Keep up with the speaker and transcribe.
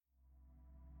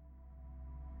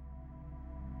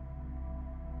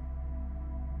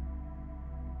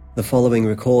The following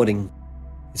recording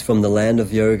is from the Land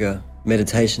of Yoga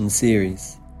meditation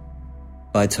series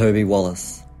by Toby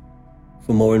Wallace.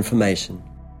 For more information,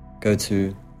 go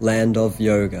to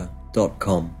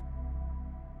landofyoga.com.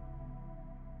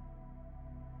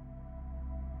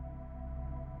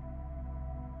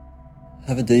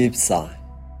 Have a deep sigh.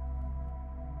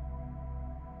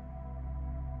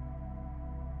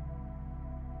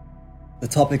 The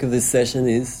topic of this session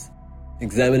is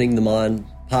Examining the Mind,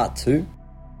 Part 2.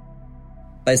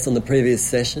 Based on the previous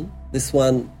session, this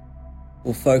one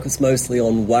will focus mostly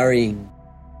on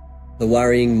the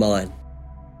worrying mind.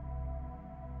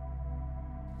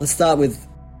 Let's start with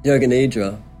Yoga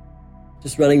Nidra,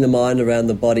 just running the mind around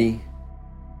the body,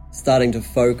 starting to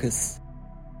focus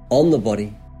on the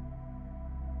body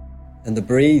and the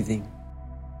breathing.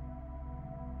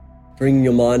 Bringing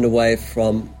your mind away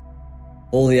from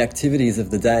all the activities of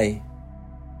the day,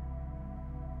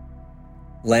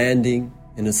 landing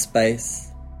in a space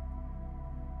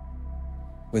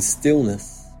with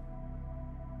stillness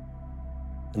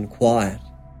and quiet.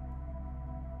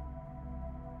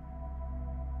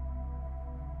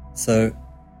 So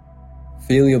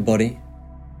feel your body,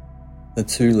 the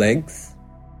two legs,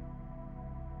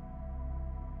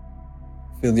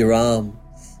 feel your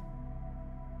arms,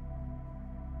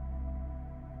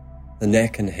 the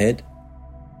neck and head,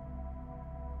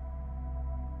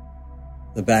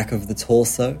 the back of the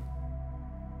torso,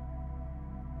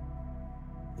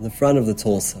 and the front of the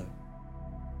torso.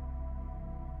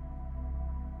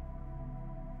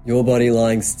 Your body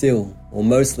lying still, or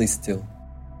mostly still.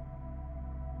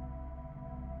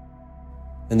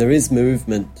 And there is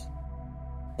movement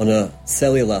on a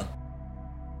cellular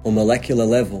or molecular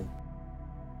level,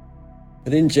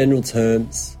 but in general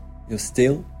terms, you're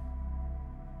still,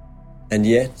 and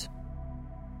yet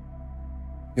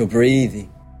you're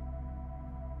breathing.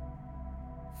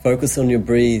 Focus on your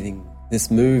breathing,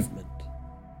 this movement.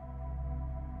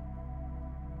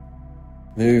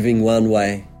 Moving one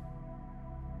way,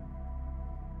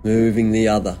 moving the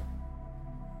other.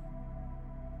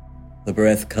 The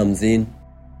breath comes in,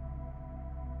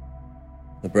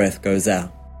 the breath goes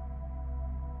out.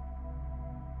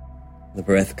 The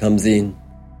breath comes in,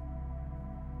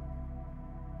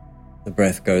 the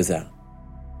breath goes out.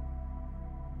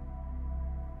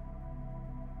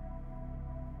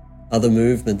 Other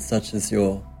movements such as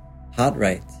your heart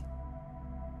rate.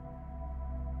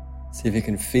 See if you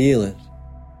can feel it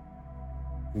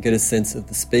and get a sense of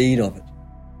the speed of it.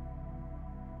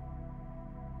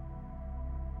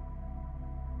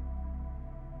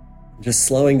 Just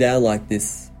slowing down like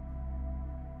this,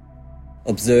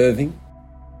 observing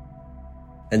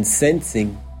and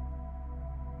sensing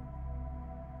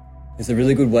is a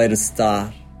really good way to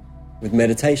start with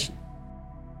meditation.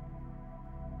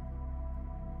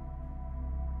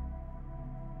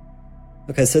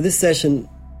 Okay, so this session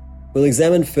will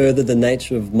examine further the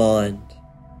nature of mind,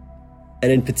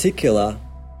 and in particular,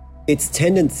 its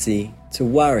tendency to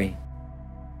worry,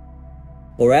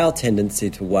 or our tendency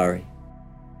to worry.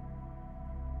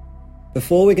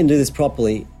 Before we can do this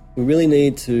properly, we really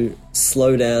need to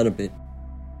slow down a bit,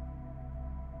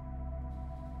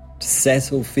 to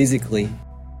settle physically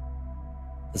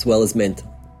as well as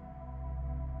mentally.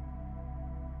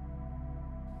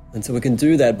 And so we can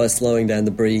do that by slowing down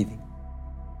the breathing.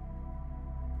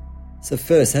 So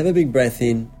first, have a big breath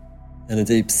in and a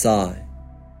deep sigh.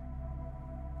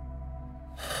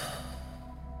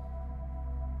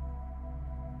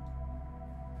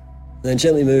 Then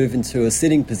gently move into a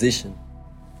sitting position.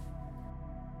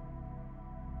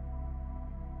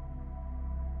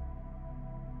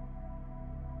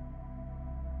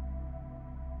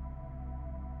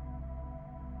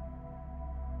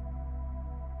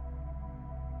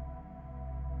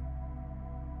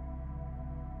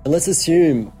 And let's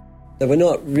assume that we're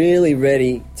not really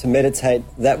ready to meditate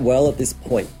that well at this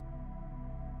point.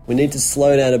 We need to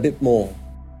slow down a bit more.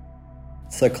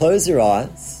 So close your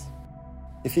eyes.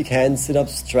 If you can, sit up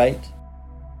straight.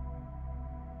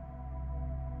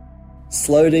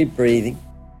 Slow, deep breathing.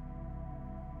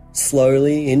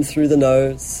 Slowly in through the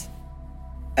nose,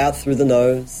 out through the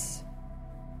nose,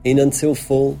 in until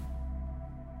full,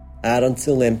 out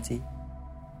until empty.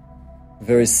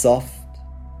 Very soft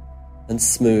and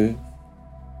smooth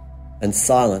and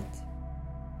silent.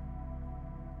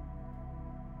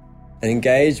 And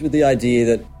engage with the idea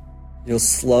that you're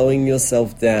slowing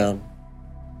yourself down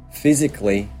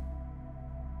physically,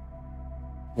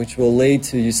 which will lead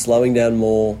to you slowing down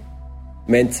more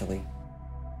mentally.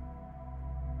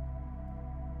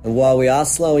 And while we are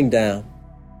slowing down,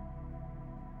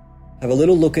 have a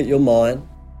little look at your mind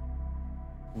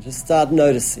and just start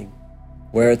noticing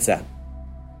where it's at.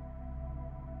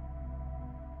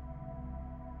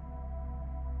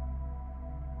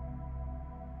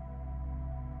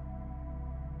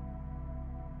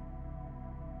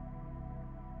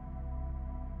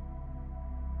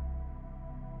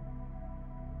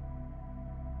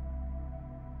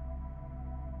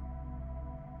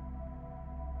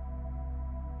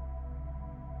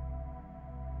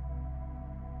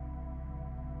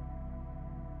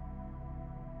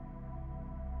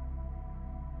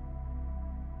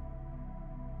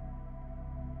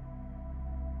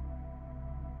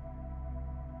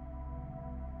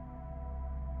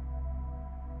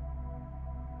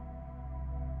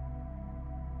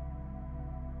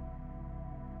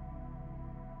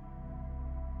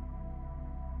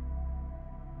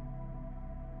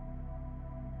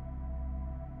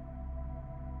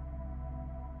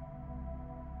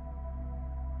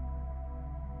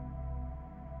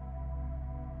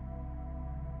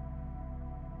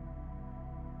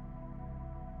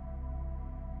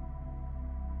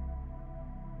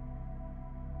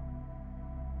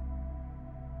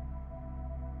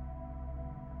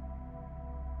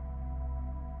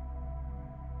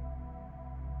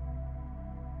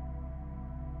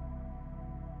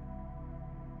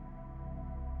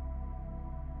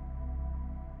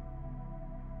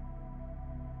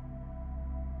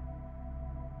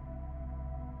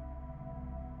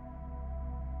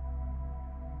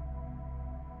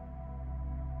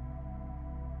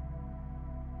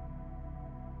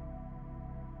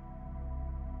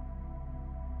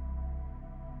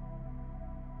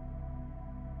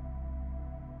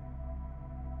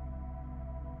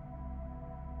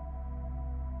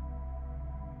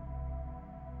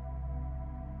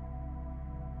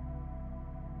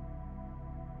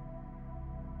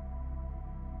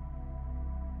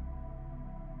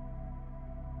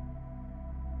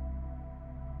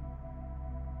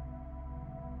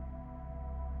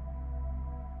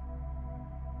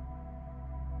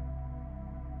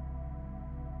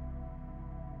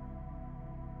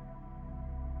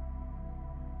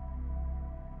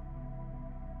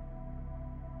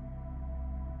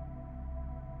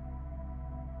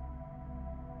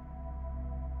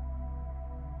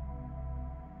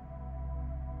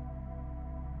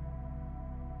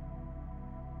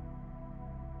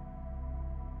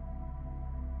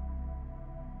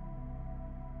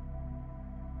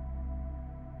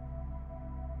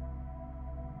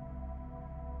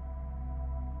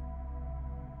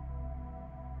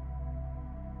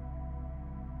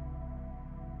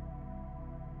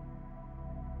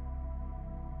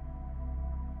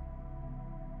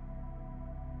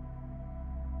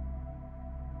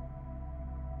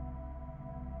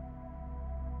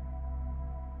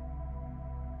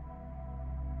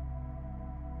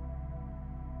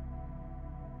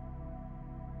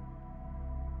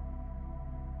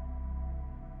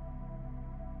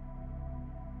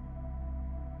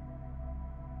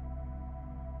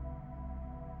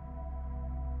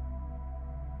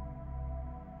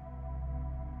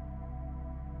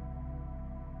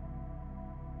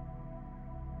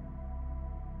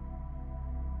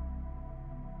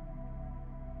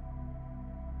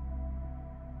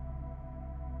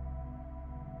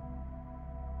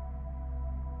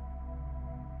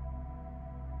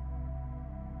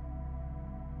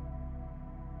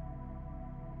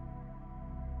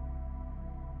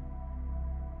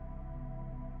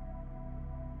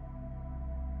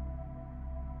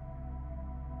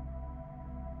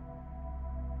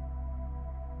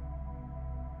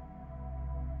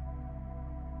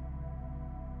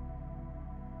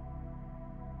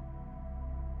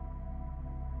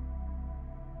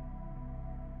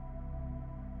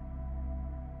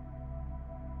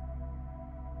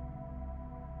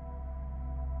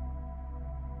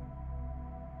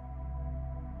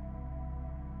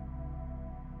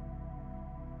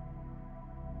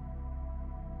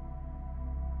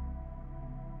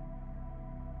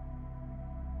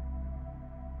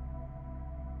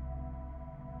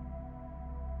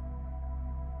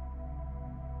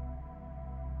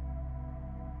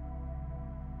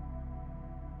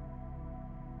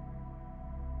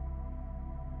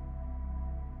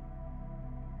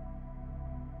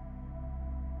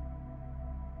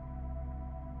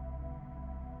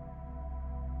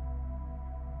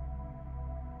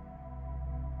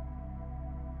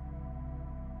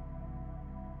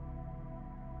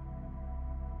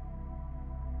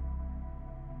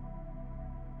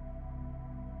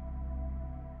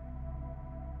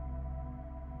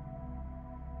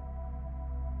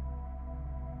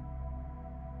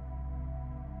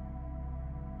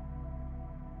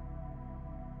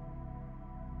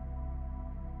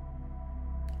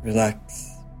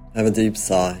 Relax. Have a deep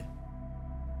sigh.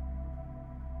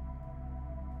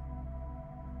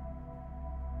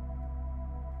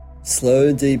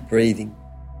 Slow, deep breathing.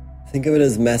 Think of it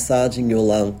as massaging your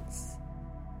lungs.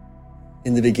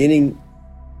 In the beginning,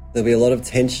 there'll be a lot of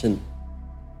tension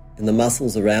in the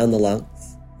muscles around the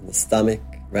lungs, in the stomach,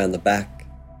 around the back.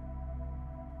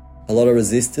 A lot of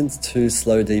resistance to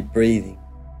slow, deep breathing.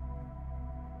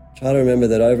 Try to remember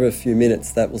that over a few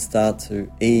minutes that will start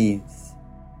to ease.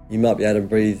 You might be able to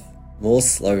breathe more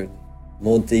slowly,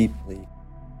 more deeply.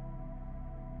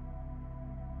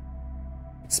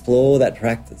 Explore that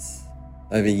practice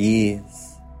over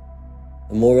years.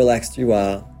 The more relaxed you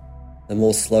are, the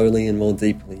more slowly and more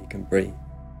deeply you can breathe.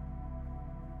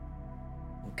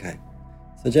 Okay,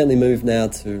 so gently move now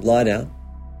to lie down,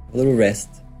 a little rest.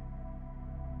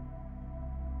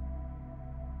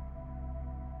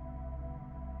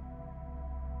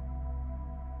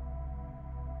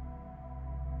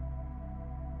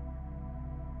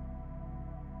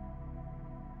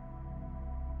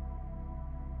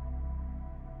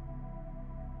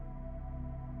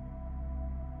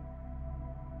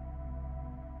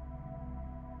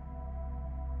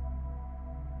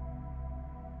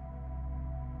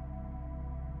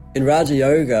 In Raja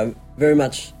Yoga, very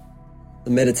much the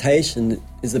meditation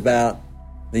is about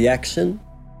the action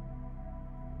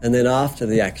and then after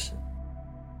the action.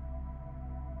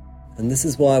 And this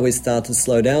is why we start to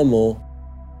slow down more.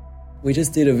 We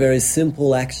just did a very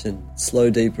simple action, slow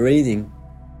deep breathing.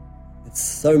 It's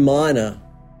so minor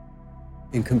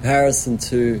in comparison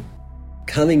to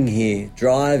coming here,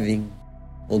 driving,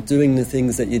 or doing the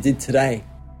things that you did today.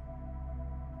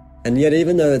 And yet,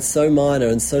 even though it's so minor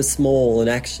and so small an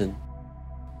action,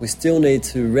 we still need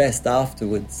to rest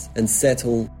afterwards and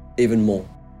settle even more.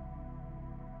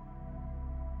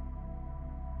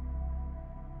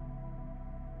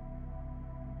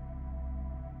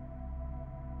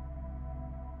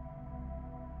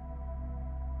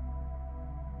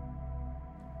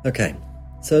 Okay,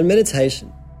 so in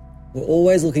meditation, we're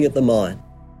always looking at the mind.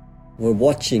 We're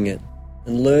watching it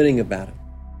and learning about it.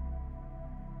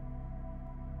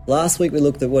 Last week we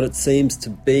looked at what it seems to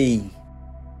be,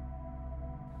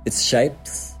 its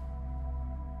shapes,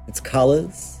 its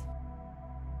colours,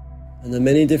 and the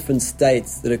many different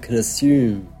states that it can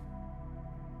assume.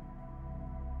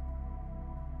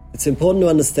 It's important to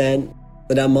understand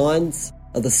that our minds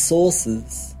are the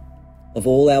sources of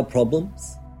all our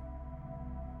problems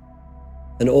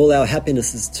and all our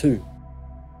happinesses too.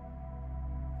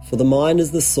 For the mind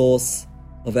is the source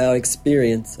of our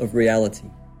experience of reality.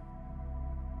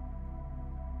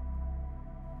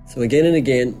 So again and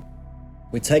again,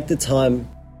 we take the time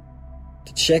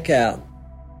to check out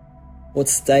what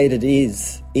state it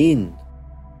is in.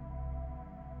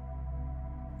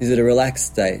 Is it a relaxed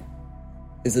state?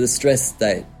 Is it a stressed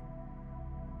state?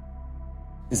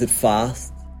 Is it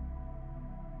fast?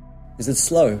 Is it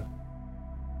slow?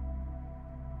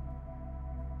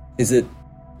 Is it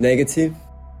negative?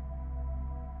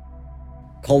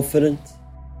 Confident?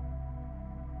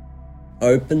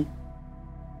 Open?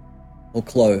 Or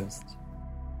closed?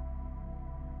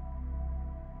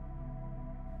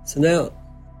 So now,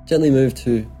 gently move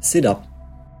to sit up.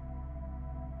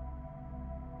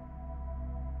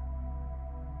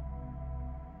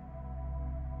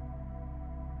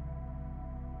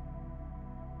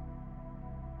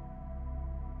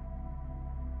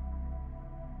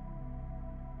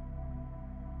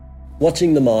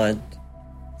 Watching the mind.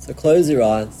 So close your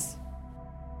eyes.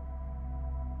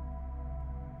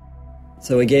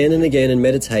 So again and again in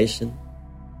meditation,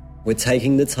 we're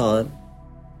taking the time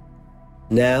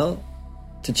now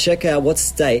to check out what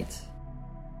state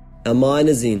our mind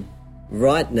is in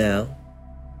right now,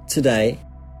 today,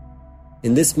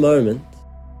 in this moment,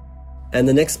 and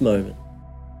the next moment.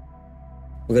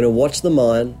 We're going to watch the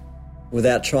mind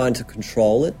without trying to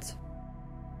control it,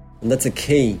 and that's a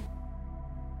key.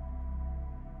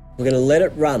 We're going to let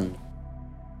it run.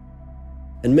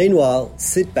 And meanwhile,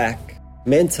 sit back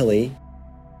mentally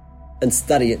and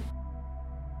study it.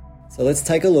 So let's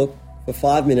take a look for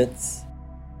 5 minutes,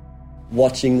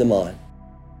 watching the mind.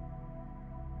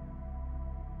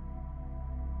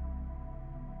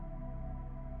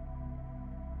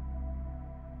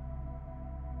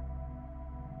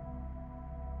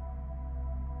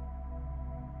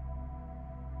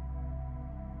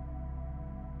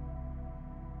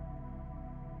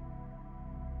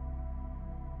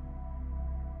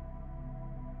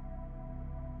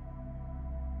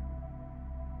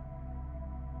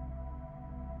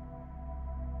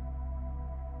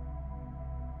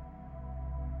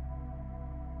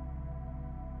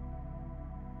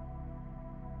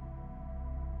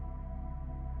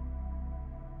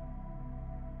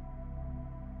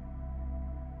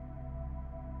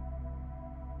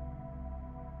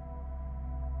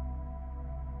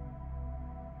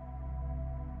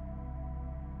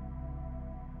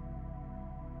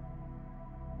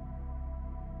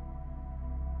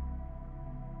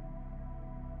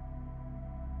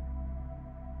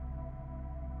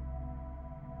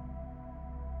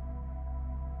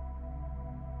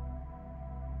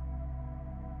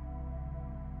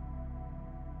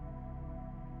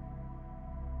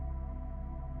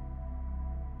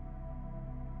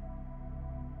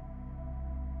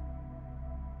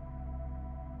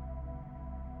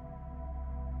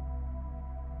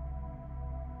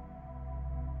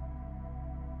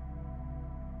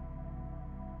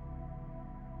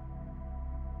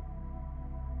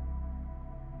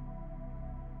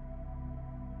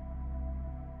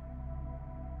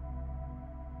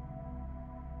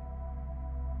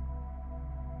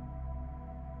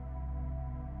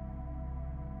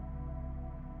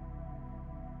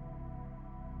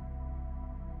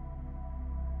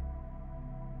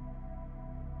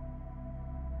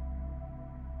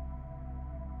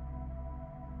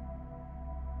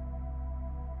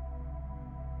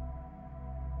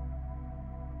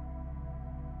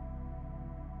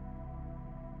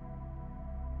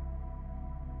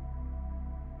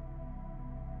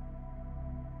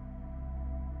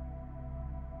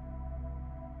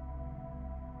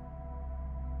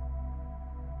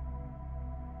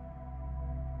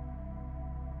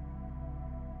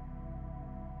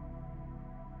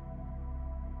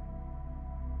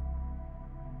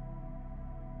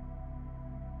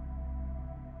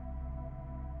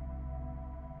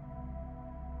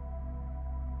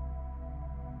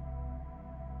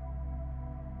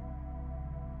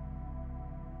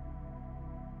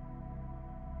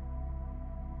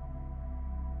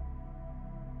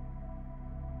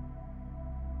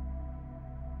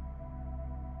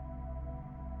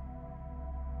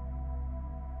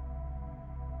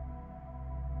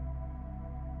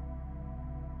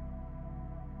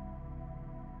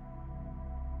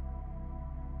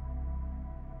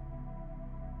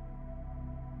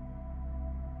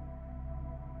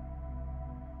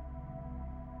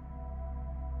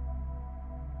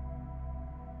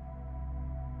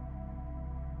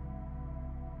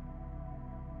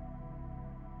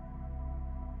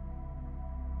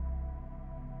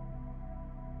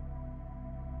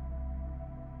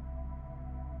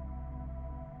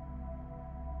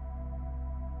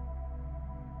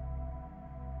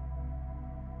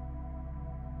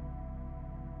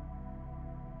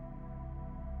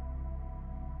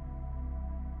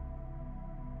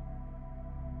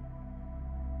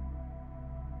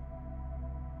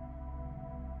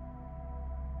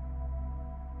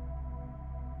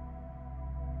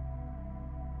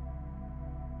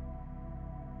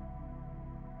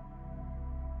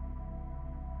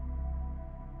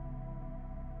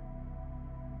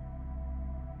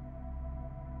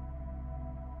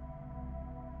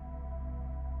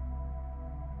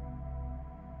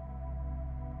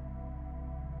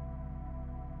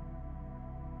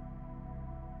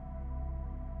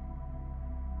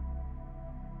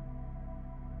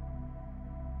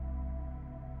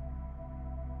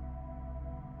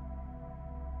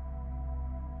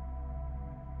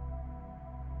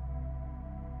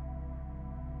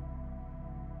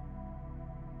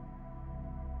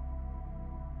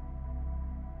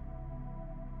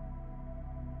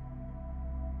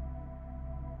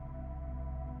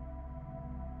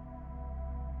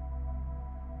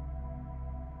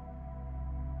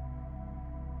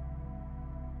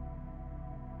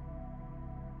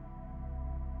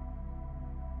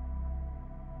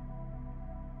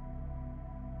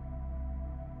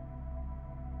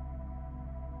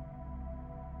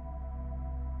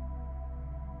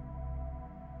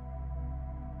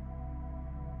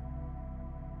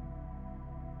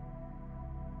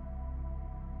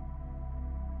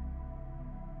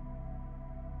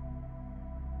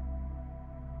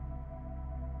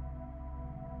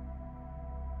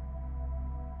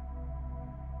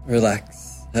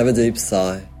 Relax. Have a deep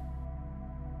sigh.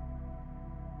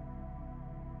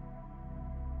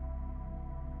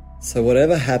 So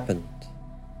whatever happened,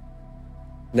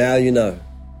 now you know.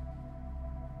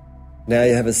 Now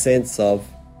you have a sense of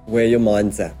where your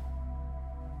mind's at.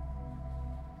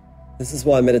 This is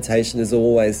why meditation is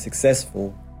always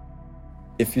successful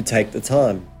if you take the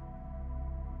time.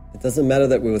 It doesn't matter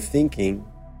that we were thinking,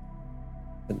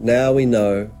 but now we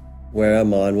know where our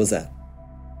mind was at.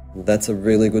 And that's a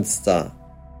really good start.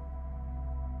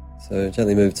 So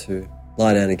gently move to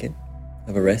lie down again.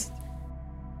 Have a rest.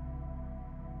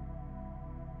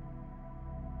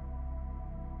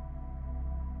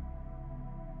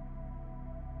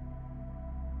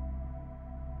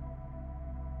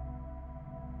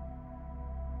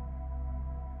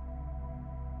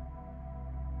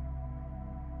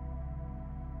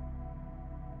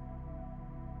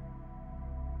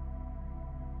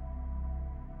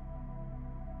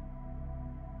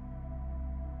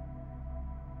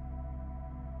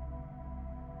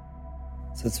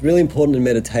 So it's really important in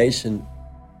meditation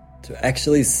to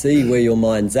actually see where your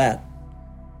mind's at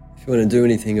if you want to do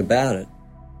anything about it.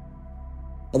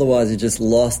 Otherwise you're just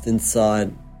lost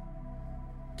inside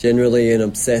generally an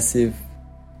obsessive,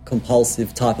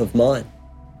 compulsive type of mind.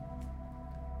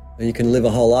 And you can live a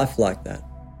whole life like that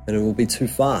and it will be too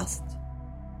fast.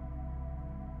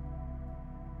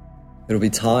 It'll be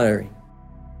tiring.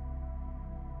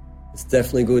 It's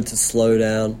definitely good to slow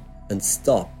down and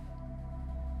stop.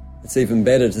 It's even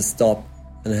better to stop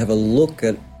and have a look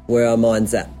at where our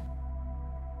mind's at.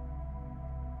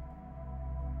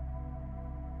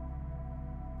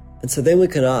 And so then we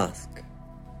can ask,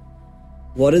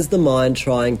 what is the mind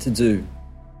trying to do?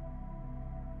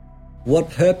 What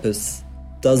purpose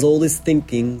does all this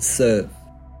thinking serve?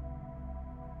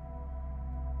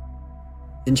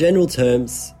 In general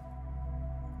terms,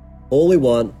 all we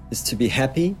want is to be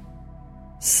happy,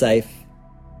 safe,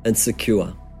 and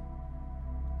secure.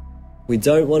 We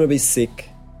don't want to be sick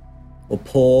or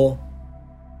poor,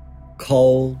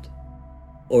 cold,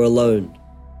 or alone.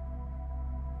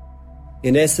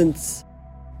 In essence,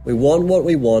 we want what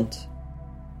we want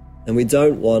and we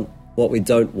don't want what we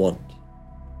don't want.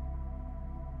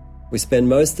 We spend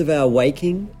most of our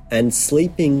waking and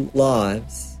sleeping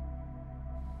lives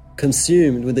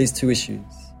consumed with these two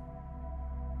issues.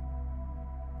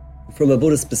 From a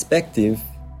Buddhist perspective,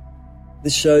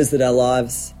 this shows that our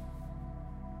lives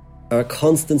are a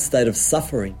constant state of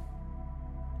suffering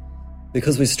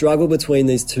because we struggle between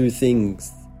these two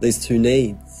things, these two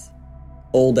needs,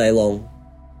 all day long,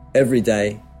 every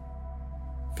day,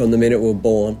 from the minute we're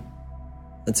born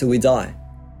until we die.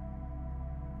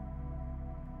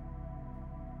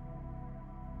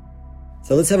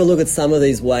 So let's have a look at some of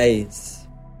these ways.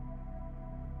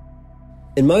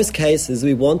 In most cases,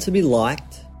 we want to be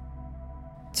liked,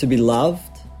 to be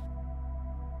loved,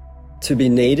 to be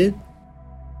needed,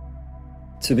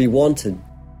 to be wanted,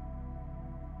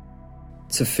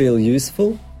 to feel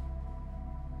useful,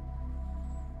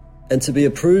 and to be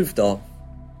approved of.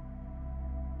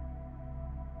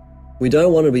 We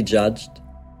don't want to be judged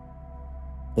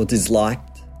or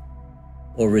disliked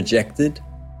or rejected,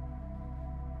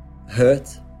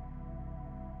 hurt,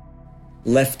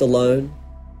 left alone,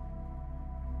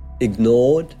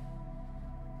 ignored,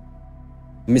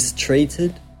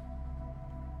 mistreated,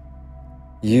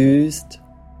 used,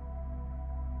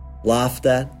 laughed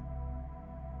at,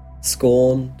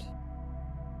 scorned,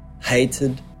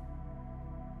 hated.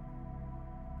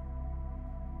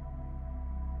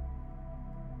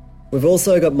 We've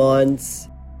also got minds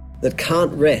that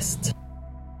can't rest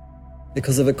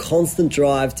because of a constant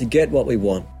drive to get what we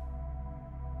want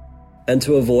and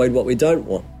to avoid what we don't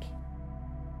want.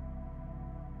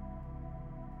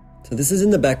 So this is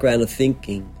in the background of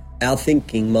thinking, our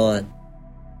thinking mind.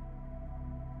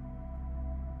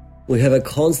 We have a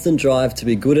constant drive to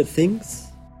be good at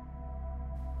things,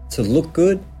 to look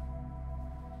good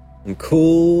and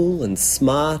cool and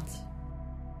smart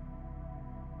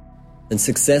and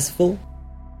successful,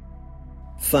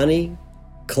 funny,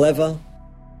 clever.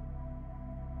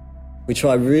 We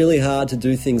try really hard to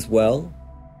do things well.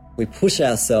 We push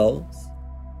ourselves.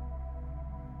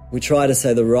 We try to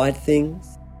say the right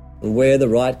things and wear the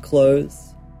right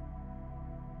clothes.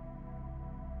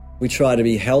 We try to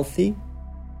be healthy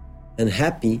and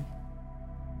happy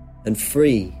and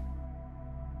free.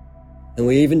 And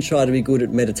we even try to be good at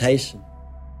meditation.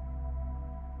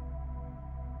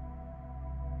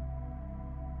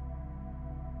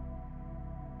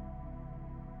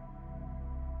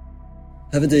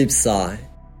 Have a deep sigh.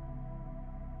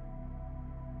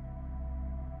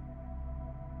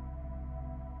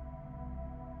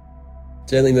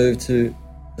 Gently move to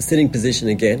a a sitting position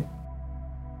again.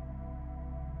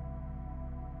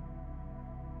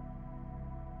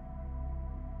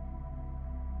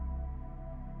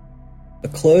 A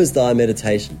closed eye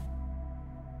meditation.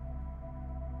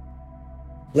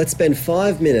 Let's spend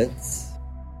 5 minutes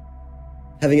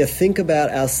having a think about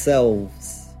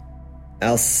ourselves,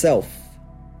 our self,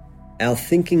 our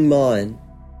thinking mind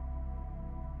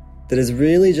that is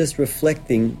really just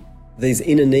reflecting these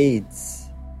inner needs.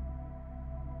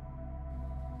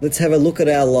 Let's have a look at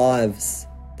our lives,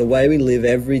 the way we live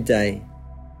every day.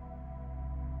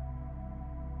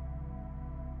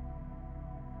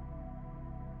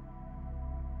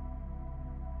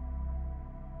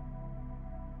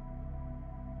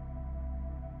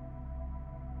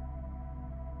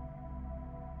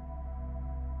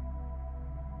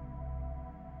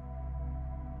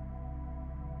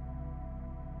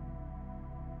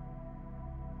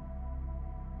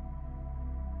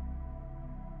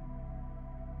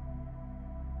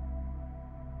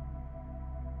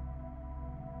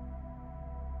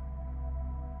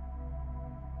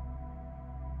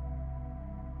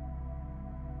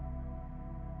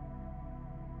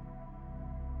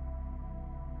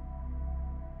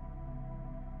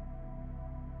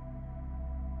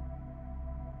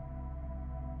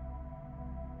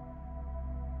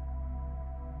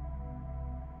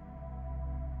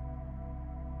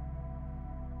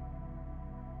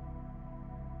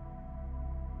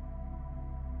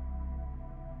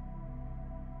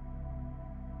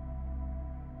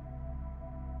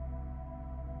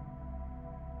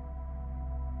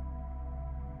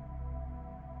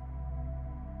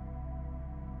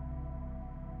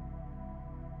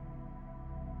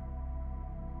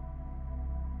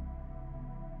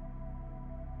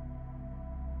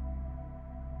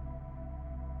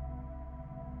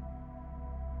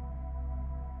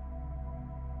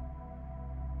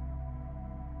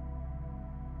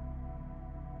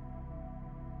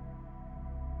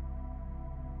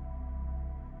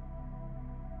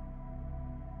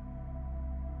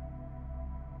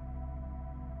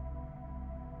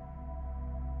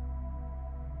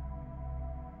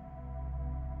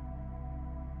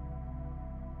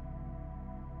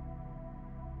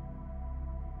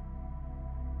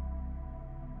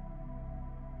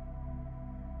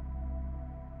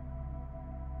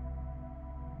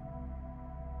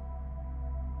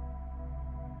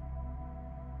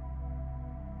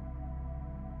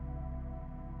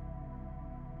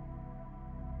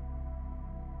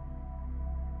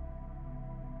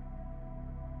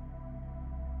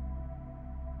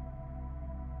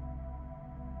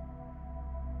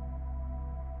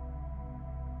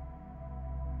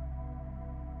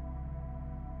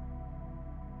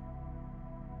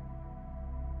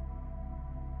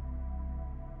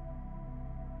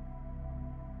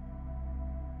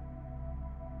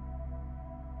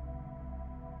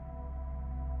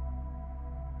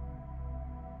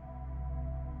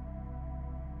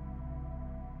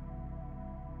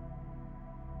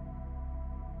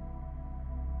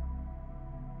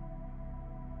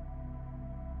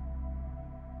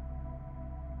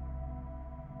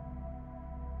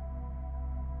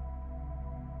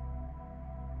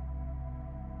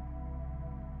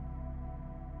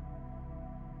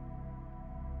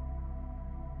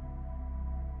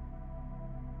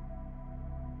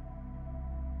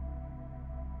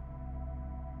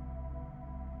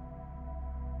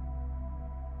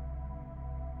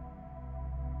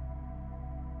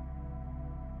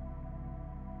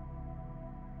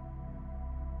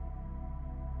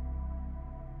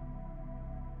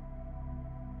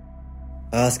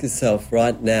 Ask yourself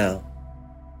right now,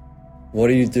 what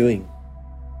are you doing?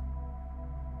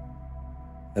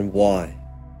 And why?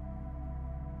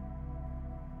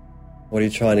 What are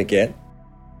you trying to get?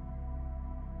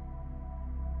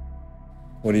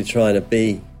 What are you trying to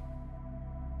be?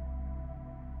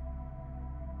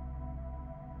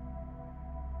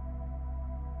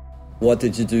 What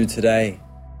did you do today?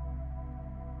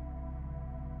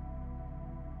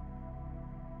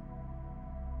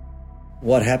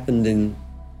 What happened in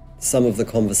some of the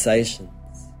conversations?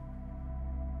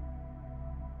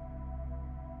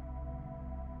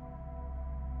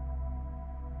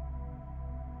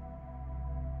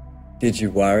 Did you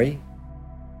worry?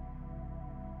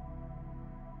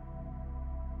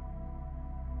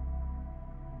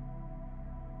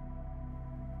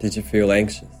 Did you feel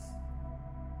anxious?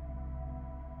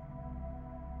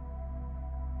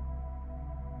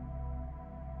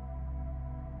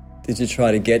 Did you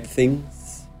try to get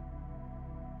things?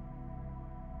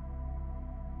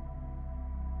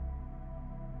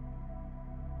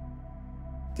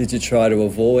 Did you try to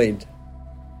avoid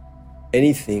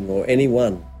anything or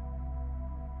anyone?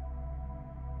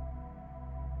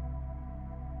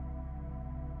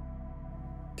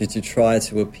 Did you try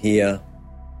to appear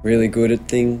really good at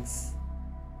things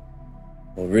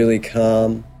or really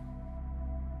calm,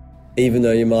 even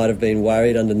though you might have been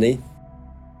worried underneath?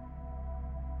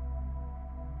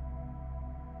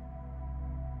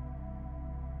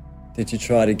 Did you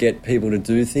try to get people to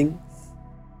do things?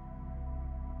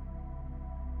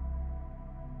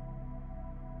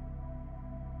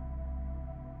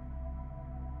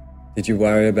 Did you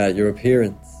worry about your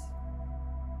appearance?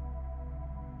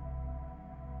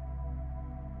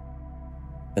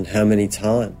 And how many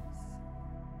times?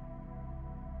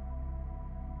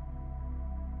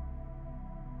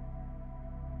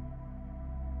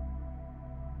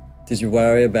 Did you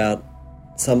worry about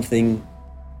something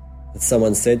that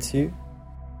someone said to you?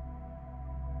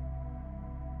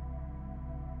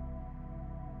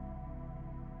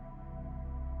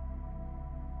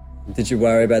 Did you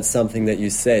worry about something that you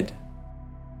said?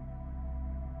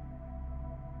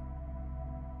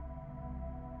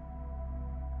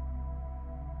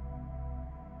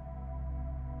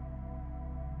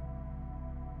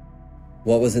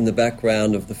 What was in the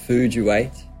background of the food you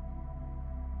ate,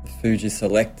 the food you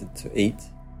selected to eat?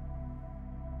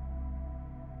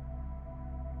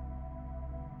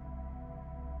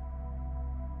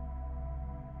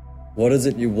 What is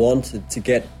it you wanted to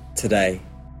get today?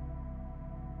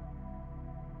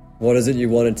 What is it you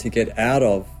wanted to get out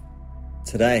of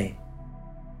today?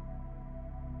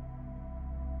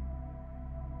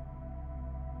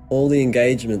 All the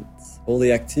engagements, all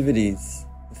the activities,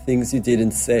 the things you did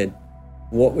and said,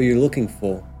 what were you looking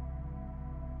for?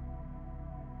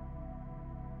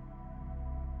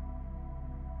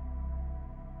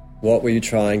 What were you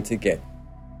trying to get?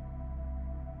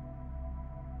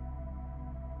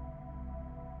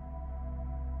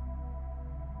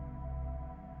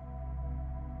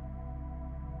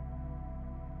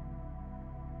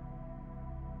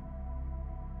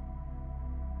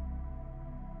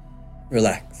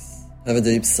 Relax. Have a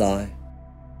deep sigh.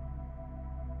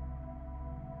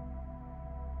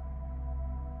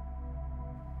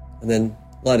 And then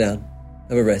lie down.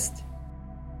 Have a rest.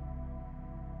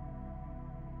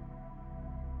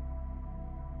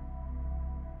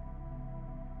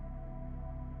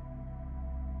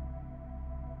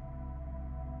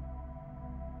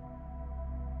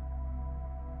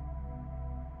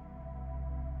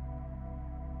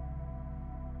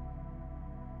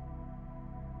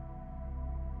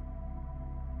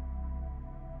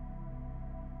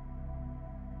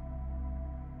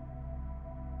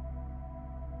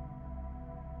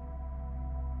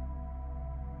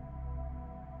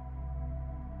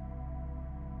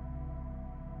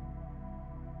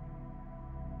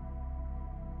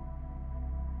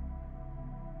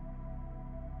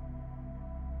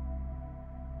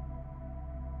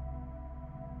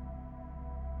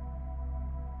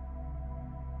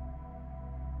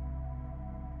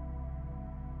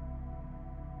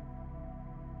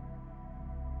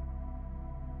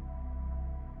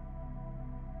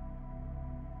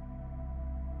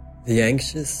 The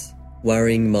anxious,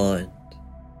 worrying mind.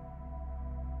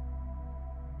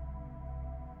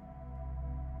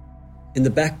 In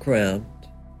the background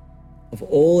of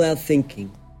all our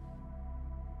thinking,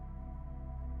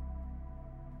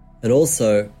 and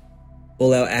also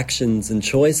all our actions and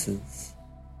choices,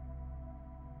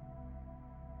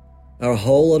 are a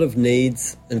whole lot of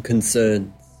needs and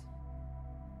concerns.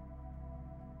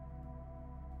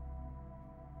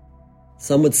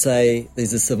 Some would say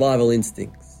these are survival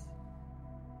instincts.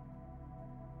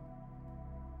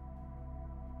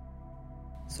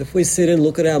 So if we sit and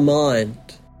look at our mind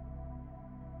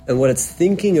and what it's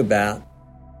thinking about,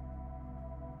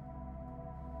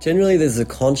 generally there's a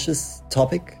conscious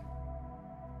topic,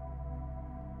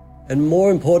 and more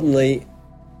importantly,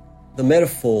 the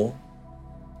metaphor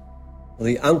or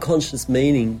the unconscious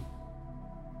meaning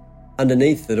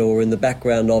underneath it or in the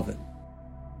background of it.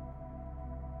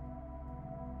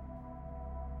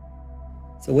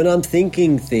 So when I'm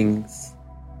thinking things,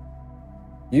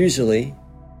 usually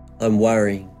I'm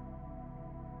worrying.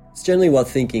 It's generally what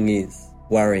thinking is,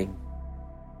 worrying.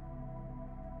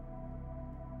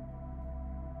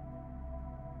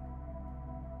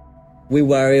 We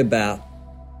worry about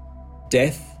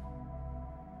death,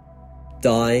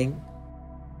 dying,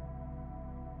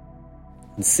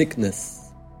 and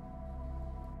sickness.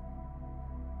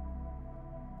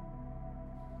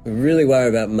 We really worry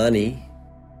about money,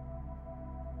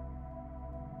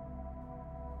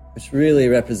 which really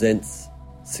represents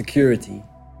security.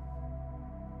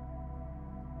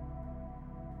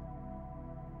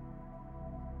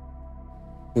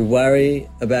 We worry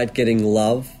about getting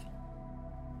love,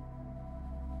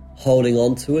 holding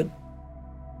on to it,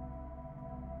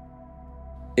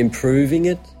 improving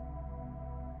it,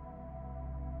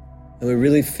 and we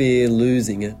really fear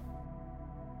losing it.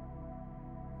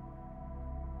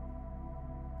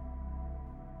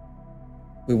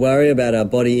 We worry about our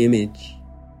body image,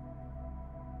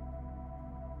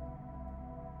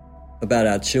 about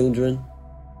our children,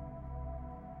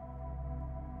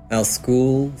 our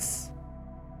schools,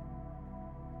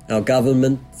 our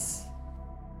governments,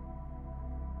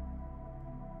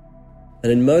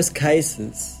 and in most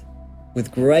cases,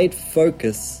 with great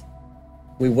focus,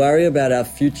 we worry about our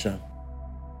future.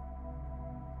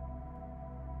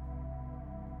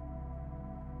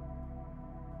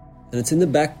 And it's in the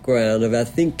background of our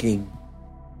thinking.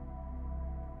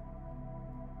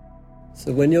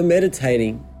 So when you're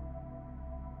meditating,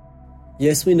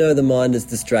 yes, we know the mind is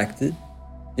distracted.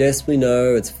 Yes, we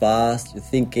know it's fast, you're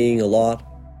thinking a lot.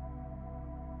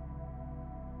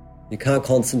 You can't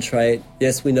concentrate.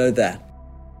 Yes, we know that.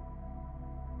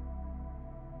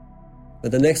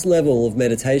 But the next level of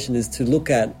meditation is to look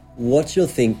at what you're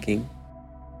thinking.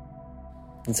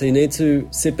 And so you need to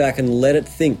sit back and let it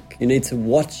think. You need to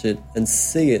watch it and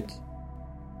see it.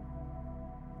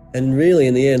 And really,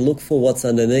 in the end, look for what's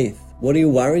underneath. What are you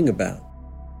worrying about?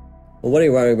 Well, what are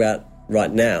you worrying about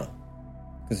right now?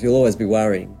 Because you'll always be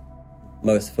worrying,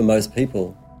 for most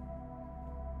people.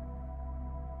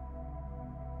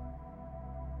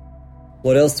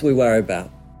 What else do we worry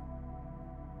about?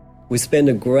 We spend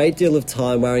a great deal of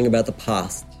time worrying about the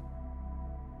past.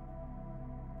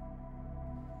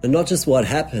 And not just what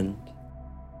happened,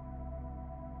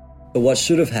 but what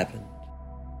should have happened.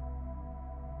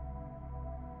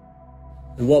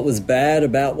 And what was bad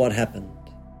about what happened.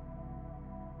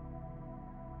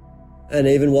 And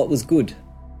even what was good.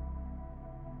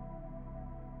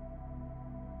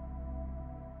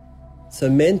 So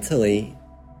mentally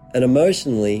and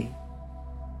emotionally,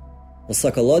 or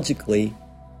psychologically,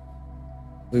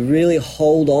 we really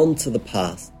hold on to the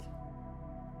past.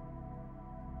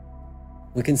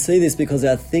 We can see this because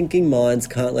our thinking minds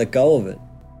can't let go of it.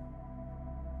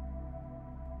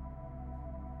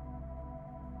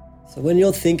 So when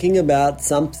you're thinking about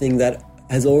something that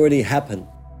has already happened,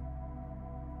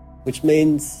 which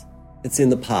means it's in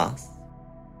the past,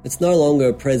 it's no longer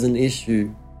a present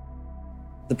issue.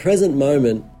 The present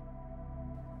moment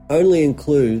only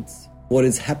includes what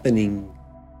is happening.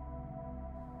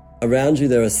 Around you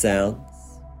there are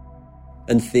sounds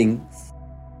and things.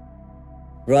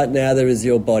 Right now there is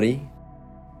your body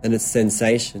and its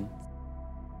sensations.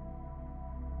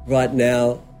 Right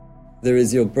now there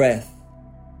is your breath.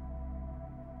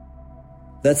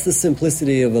 That's the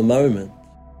simplicity of a moment.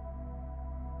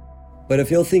 But if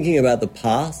you're thinking about the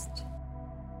past,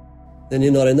 then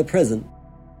you're not in the present.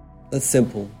 That's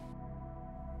simple.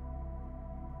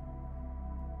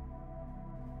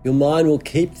 Your mind will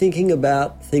keep thinking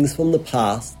about things from the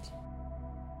past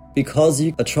because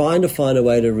you are trying to find a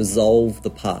way to resolve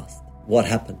the past, what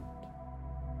happened.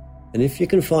 And if you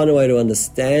can find a way to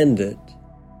understand it,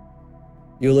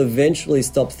 you'll eventually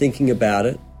stop thinking about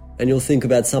it and you'll think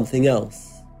about something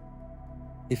else.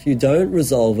 If you don't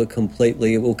resolve it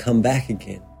completely, it will come back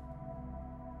again.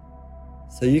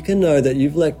 So you can know that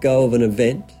you've let go of an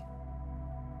event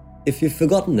if you've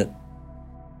forgotten it.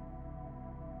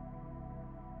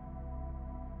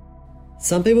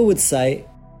 Some people would say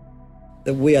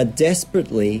that we are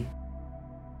desperately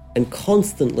and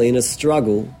constantly in a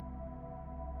struggle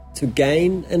to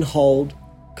gain and hold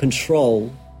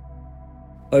control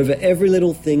over every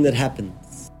little thing that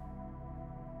happens.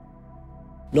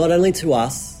 Not only to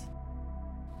us,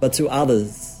 but to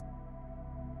others,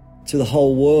 to the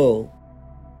whole world,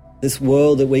 this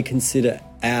world that we consider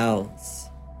ours.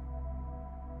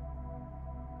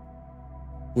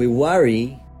 We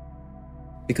worry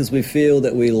because we feel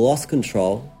that we lost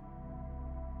control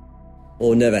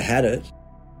or never had it.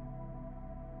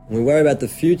 And we worry about the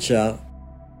future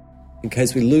in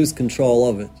case we lose control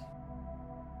of it.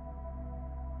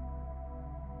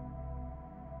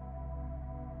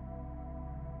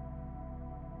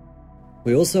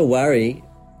 We also worry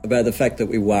about the fact that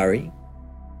we worry,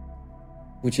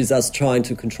 which is us trying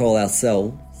to control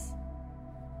ourselves.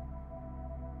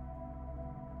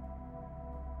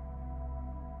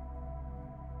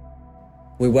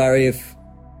 We worry if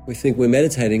we think we're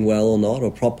meditating well or not, or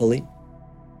properly.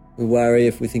 We worry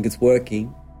if we think it's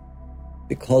working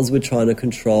because we're trying to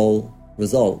control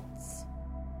results.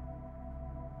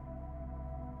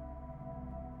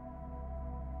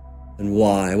 And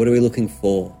why? What are we looking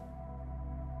for?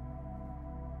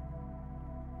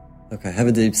 Okay, have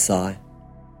a deep sigh.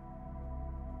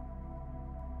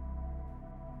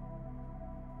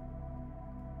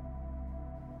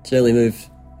 Gently move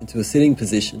into a sitting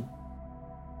position.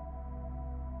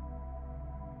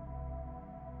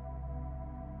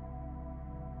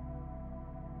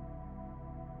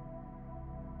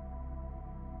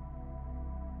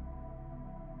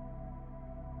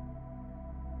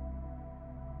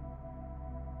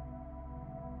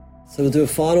 So we'll do a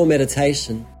final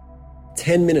meditation,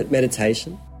 10-minute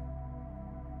meditation,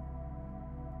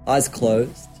 eyes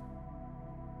closed.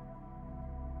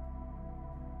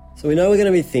 So we know we're going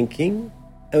to be thinking,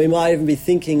 and we might even be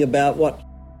thinking about what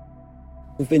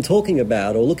we've been talking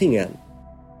about or looking at.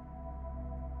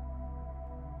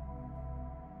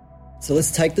 So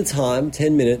let's take the time,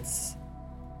 10 minutes,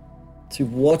 to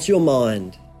watch your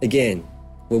mind again.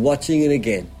 We're watching it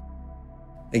again.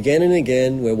 Again and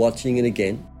again, we're watching it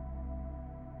again.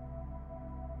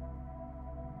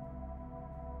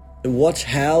 And watch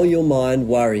how your mind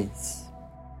worries.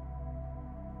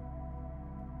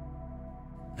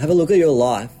 Have a look at your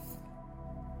life.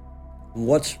 And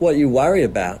watch what you worry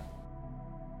about.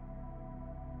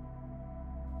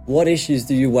 What issues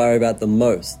do you worry about the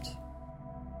most?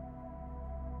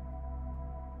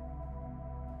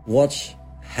 Watch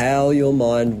how your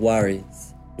mind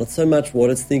worries. Not so much what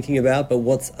it's thinking about, but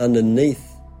what's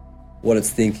underneath what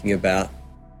it's thinking about.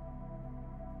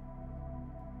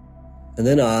 And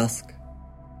then ask,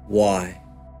 why?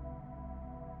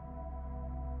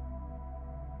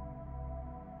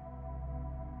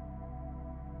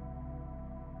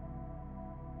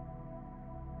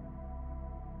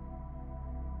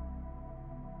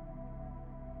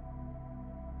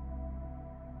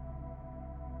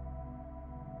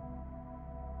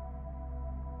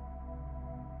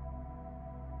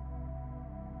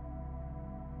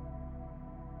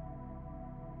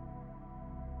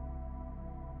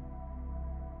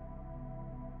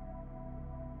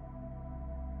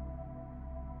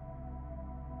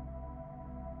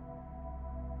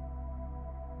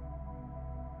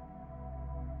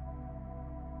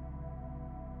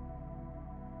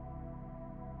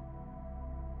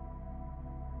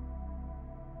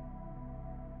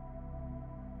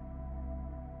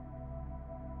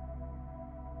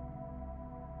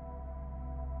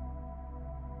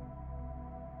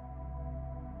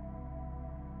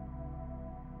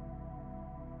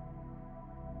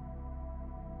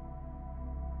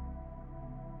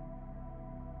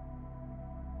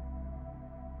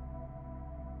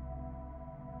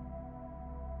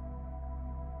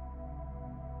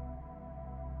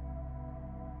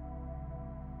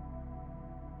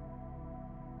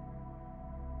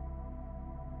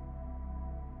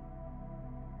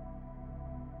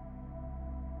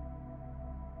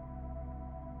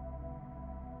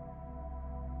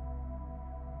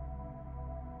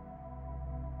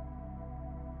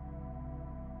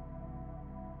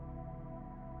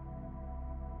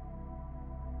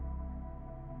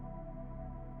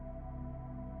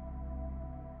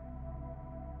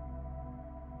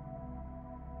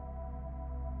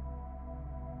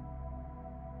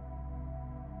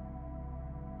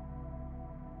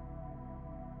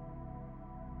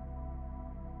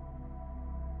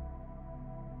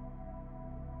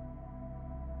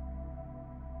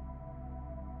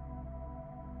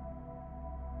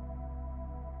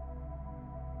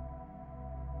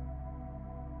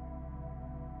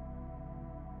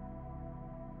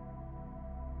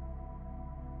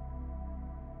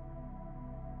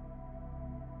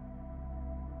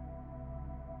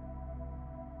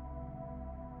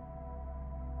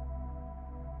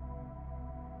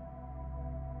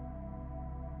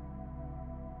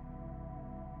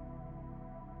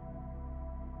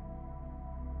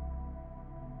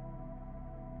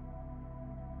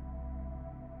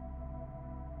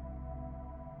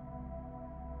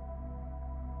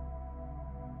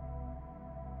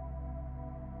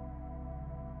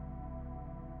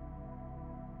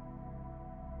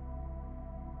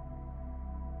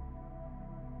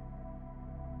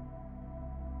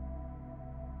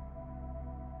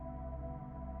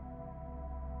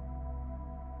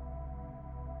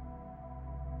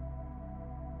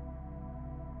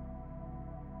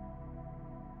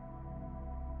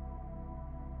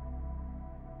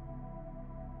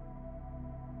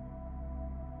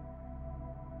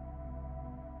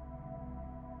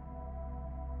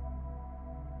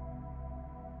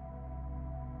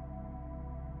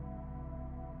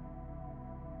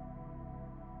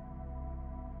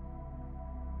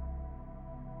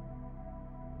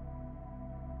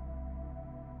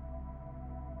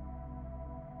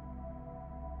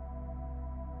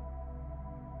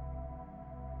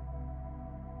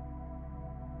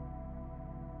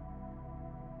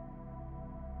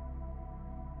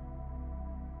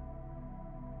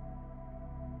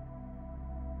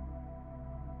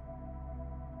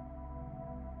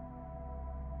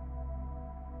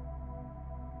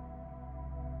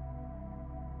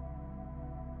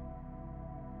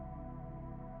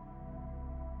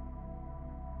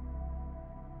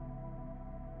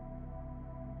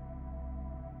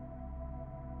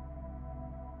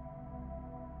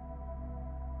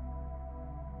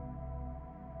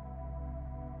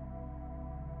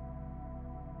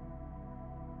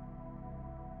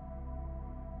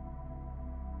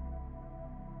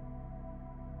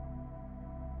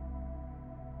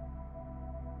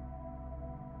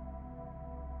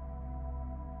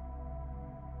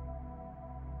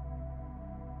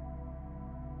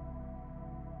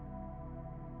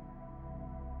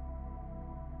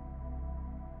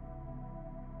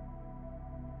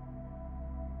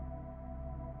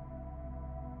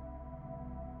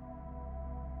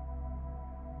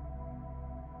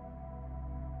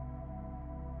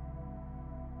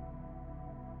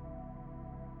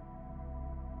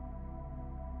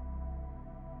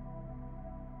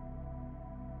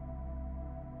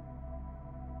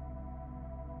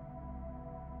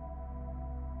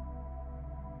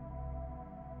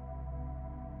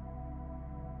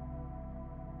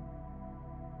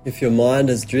 If your mind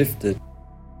has drifted,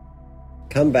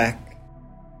 come back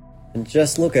and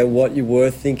just look at what you were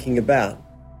thinking about.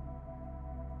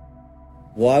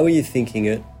 Why were you thinking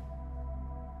it?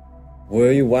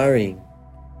 Were you worrying?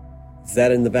 Is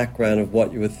that in the background of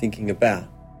what you were thinking about?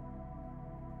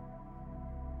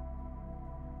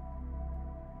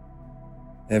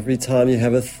 Every time you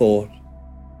have a thought,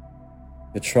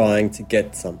 you're trying to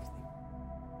get something.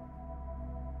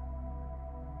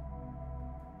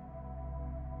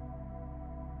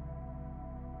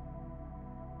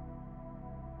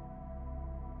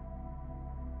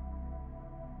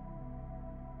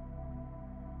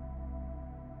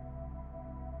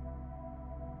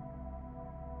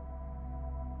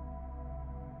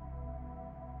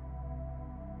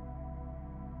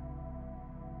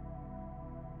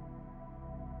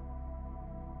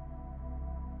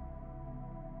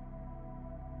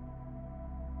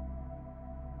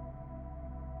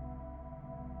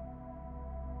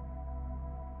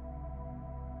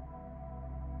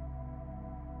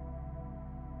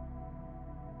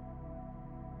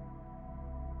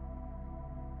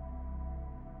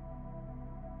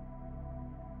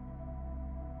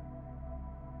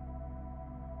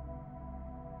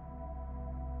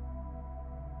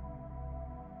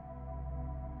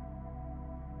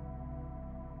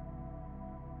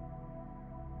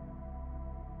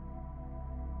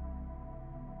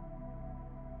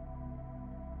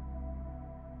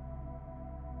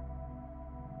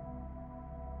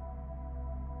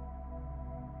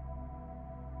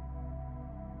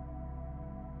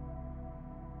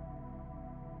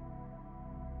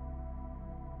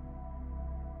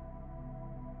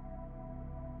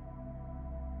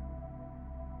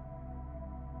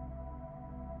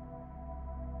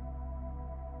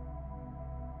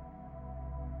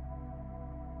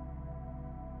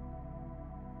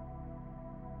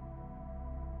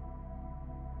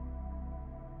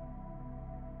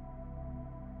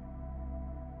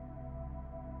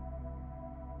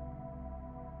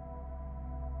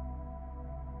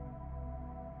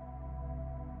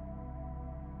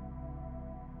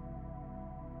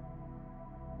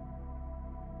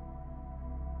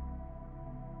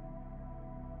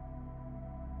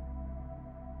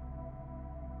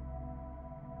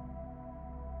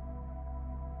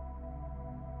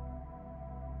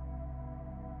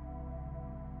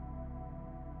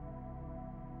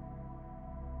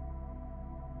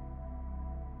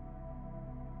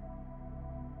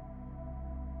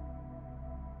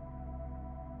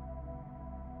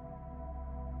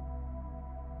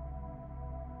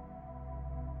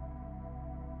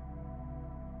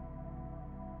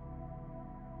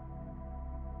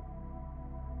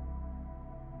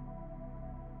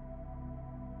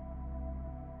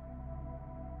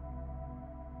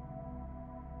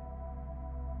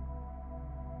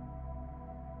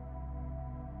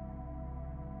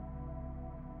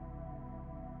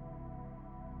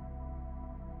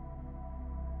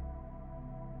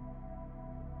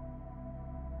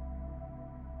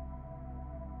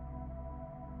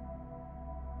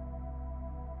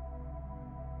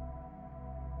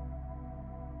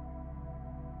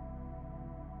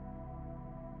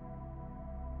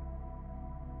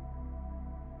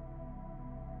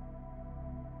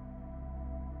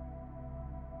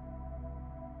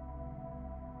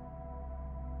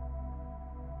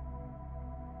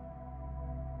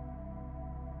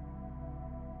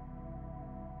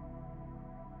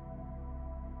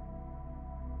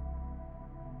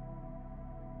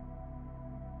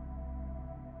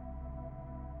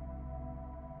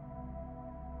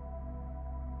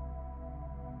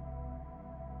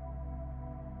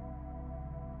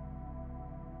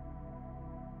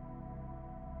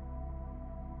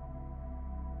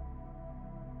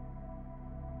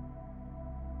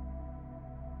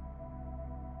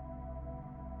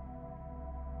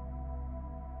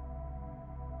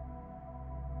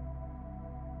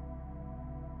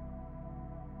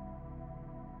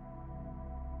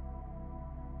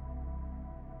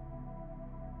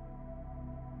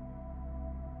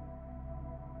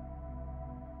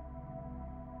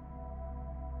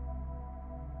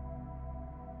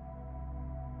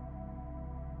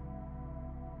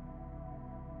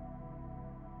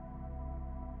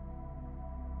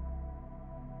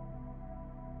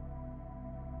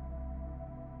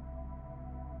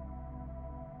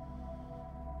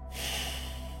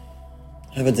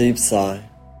 Have a deep sigh.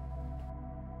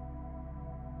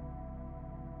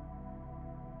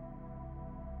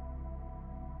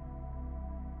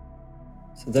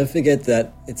 So don't forget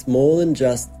that it's more than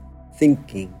just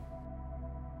thinking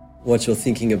what you're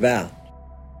thinking about.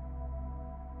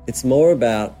 It's more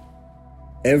about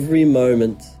every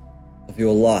moment of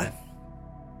your life.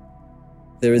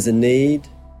 there is a need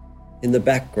in the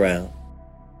background.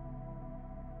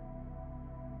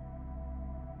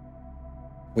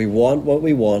 We want what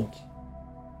we want.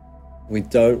 We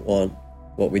don't want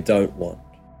what we don't want.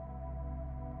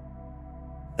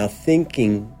 Our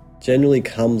thinking generally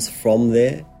comes from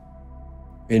there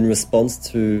in response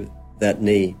to that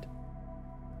need,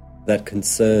 that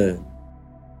concern.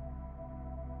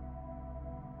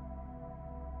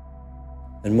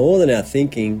 And more than our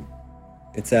thinking,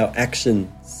 it's our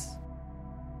actions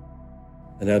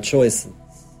and our choices.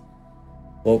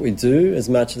 What we do as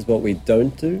much as what we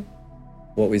don't do,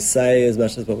 what we say as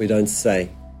much as what we don't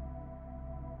say.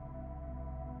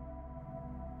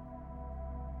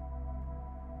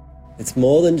 It's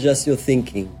more than just your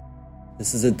thinking.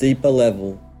 This is a deeper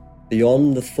level,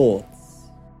 beyond the thoughts.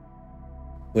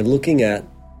 We're looking at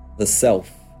the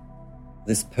self,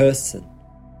 this person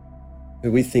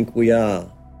who we think we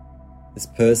are, this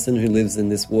person who lives in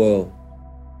this world.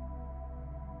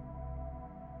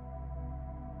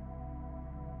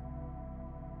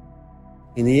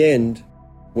 In the end,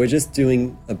 we're just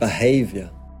doing a behavior.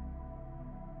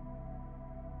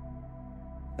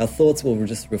 Our thoughts will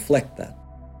just reflect that,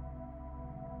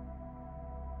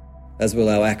 as will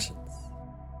our actions,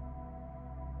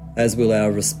 as will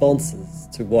our responses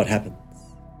to what happens.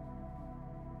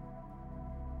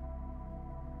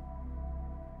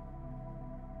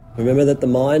 Remember that the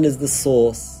mind is the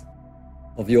source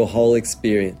of your whole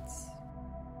experience.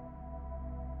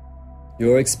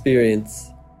 Your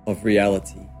experience of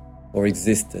reality or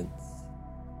existence.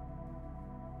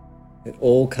 It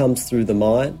all comes through the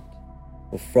mind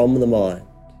or from the mind.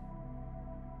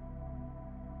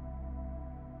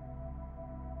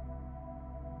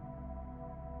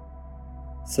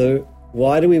 So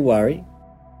why do we worry?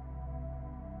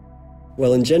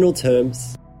 Well, in general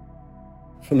terms,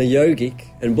 from a yogic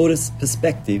and Buddhist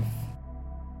perspective,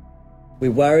 we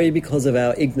worry because of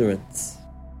our ignorance.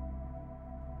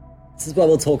 This is what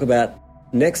we'll talk about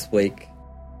next week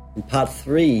in part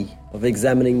 3 of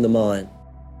Examining the Mind.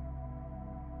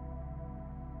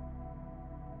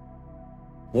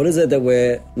 What is it that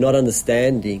we're not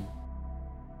understanding?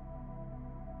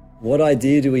 What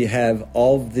idea do we have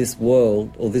of this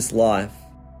world or this life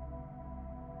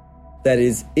that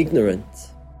is ignorant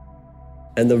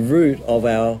and the root of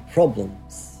our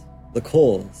problems, the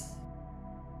cause,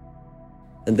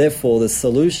 and therefore the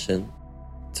solution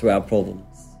to our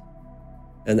problems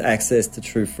and access to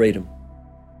true freedom?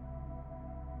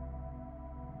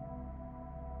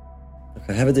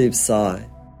 Okay, have a deep sigh.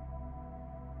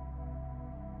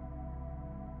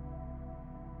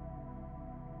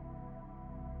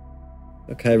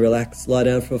 Okay, relax, lie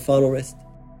down for a final rest.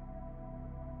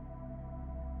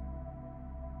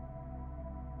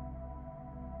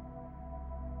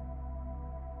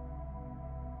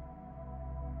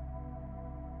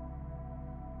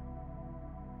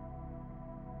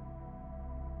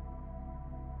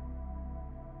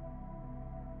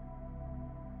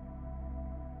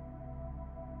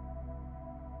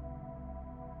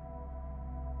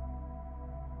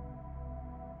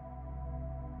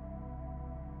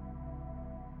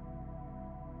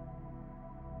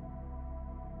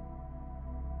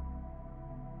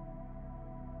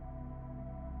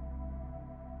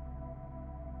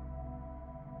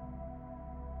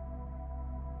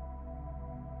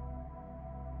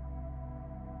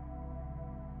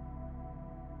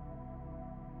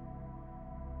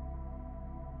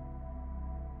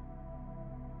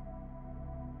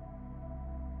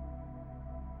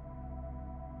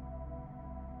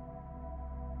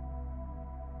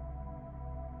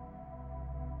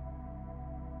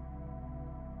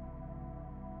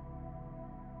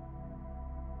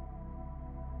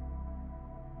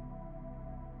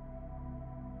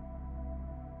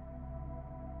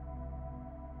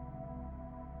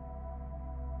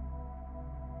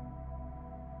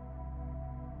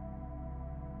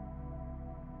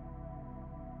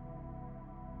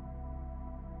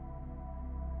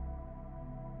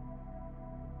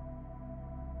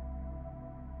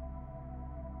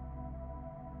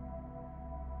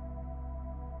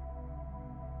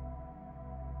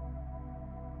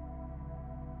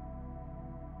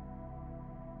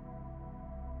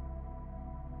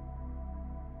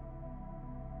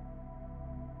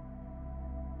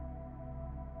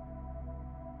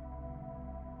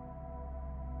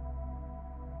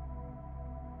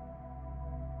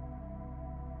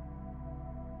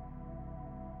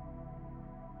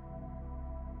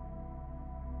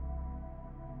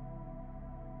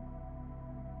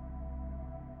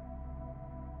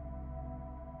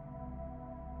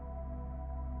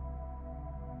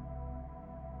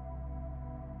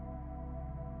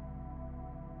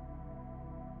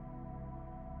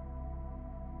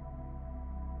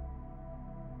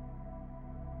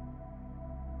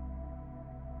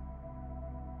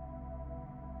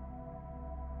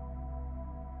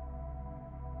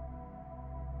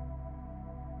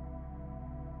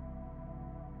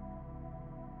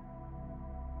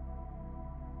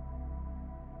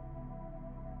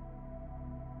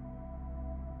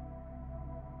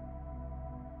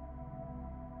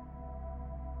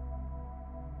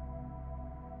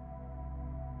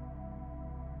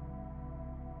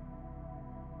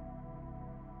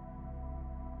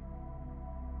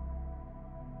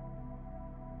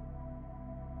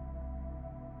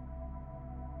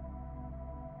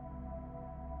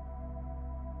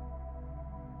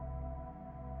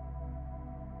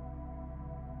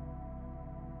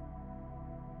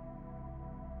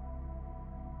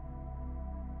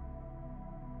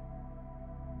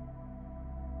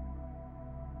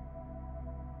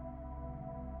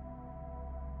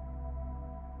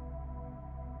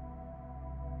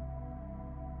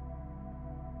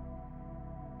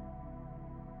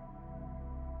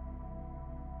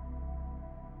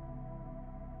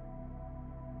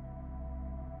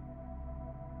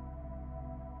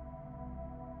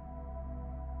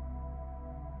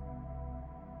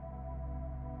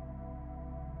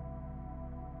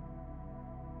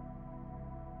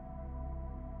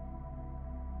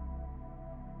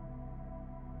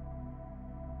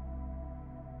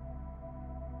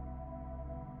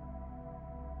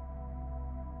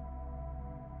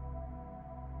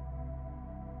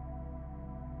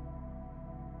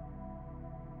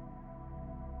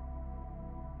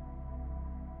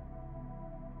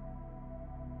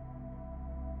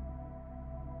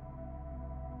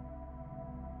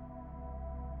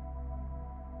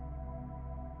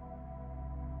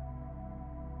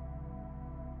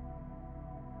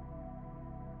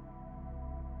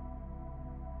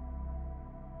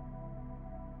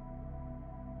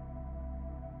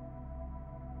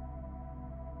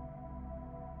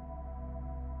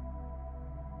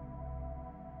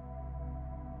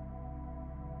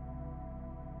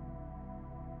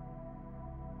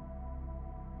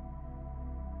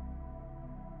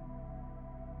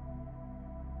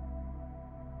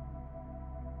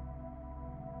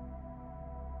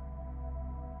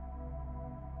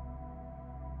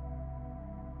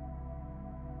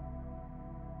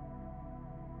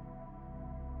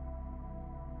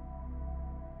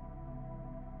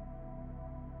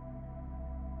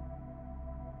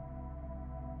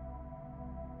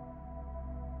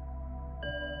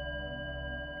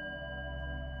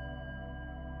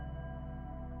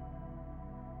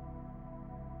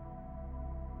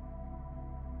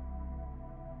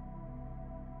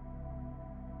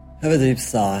 Have a deep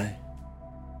sigh.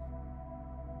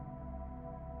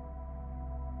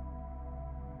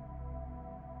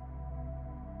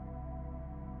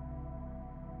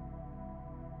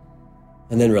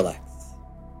 And then relax.